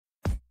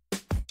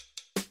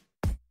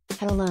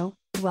Hello,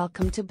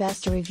 welcome to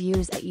Best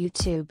Reviews at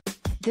YouTube.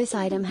 This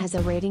item has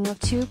a rating of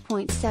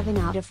 2.7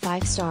 out of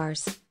 5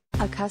 stars.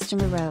 A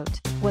customer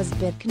wrote, "Was a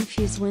bit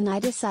confused when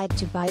I decided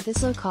to buy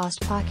this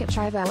low-cost pocket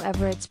drive,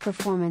 however its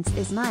performance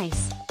is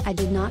nice. I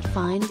did not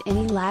find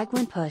any lag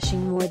when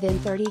pushing more than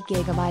 30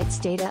 GB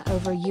data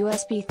over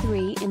USB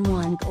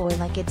 3-in-1 or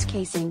like its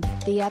casing.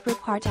 The upper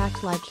part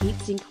acts like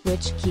heatsink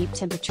which keep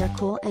temperature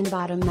cool, and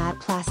bottom matte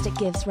plastic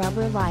gives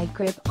rubber-like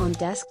grip on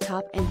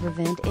desktop and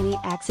prevent any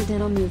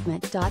accidental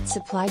movement.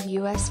 Supplied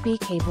USB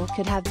cable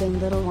could have been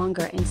little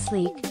longer and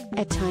sleek.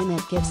 At time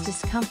it gives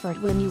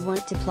discomfort when you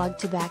want to plug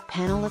to back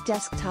panel of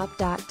desktop.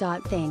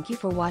 Thank you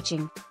for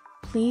watching.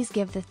 Please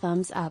give the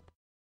thumbs up.